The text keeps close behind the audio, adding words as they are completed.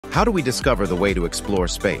How do we discover the way to explore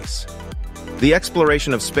space? The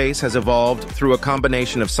exploration of space has evolved through a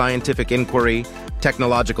combination of scientific inquiry,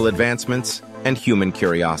 technological advancements, and human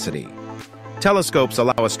curiosity. Telescopes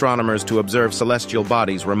allow astronomers to observe celestial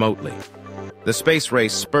bodies remotely. The space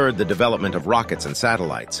race spurred the development of rockets and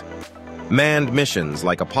satellites. Manned missions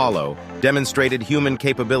like Apollo demonstrated human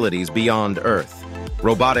capabilities beyond Earth.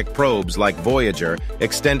 Robotic probes like Voyager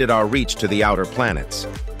extended our reach to the outer planets.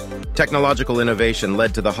 Technological innovation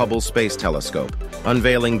led to the Hubble Space Telescope,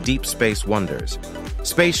 unveiling deep space wonders.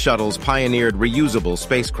 Space shuttles pioneered reusable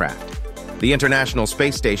spacecraft. The International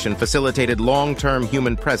Space Station facilitated long-term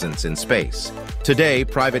human presence in space. Today,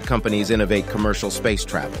 private companies innovate commercial space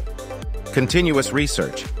travel. Continuous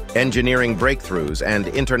research, engineering breakthroughs, and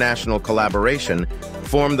international collaboration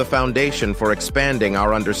form the foundation for expanding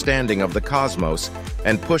our understanding of the cosmos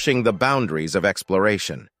and pushing the boundaries of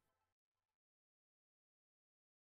exploration.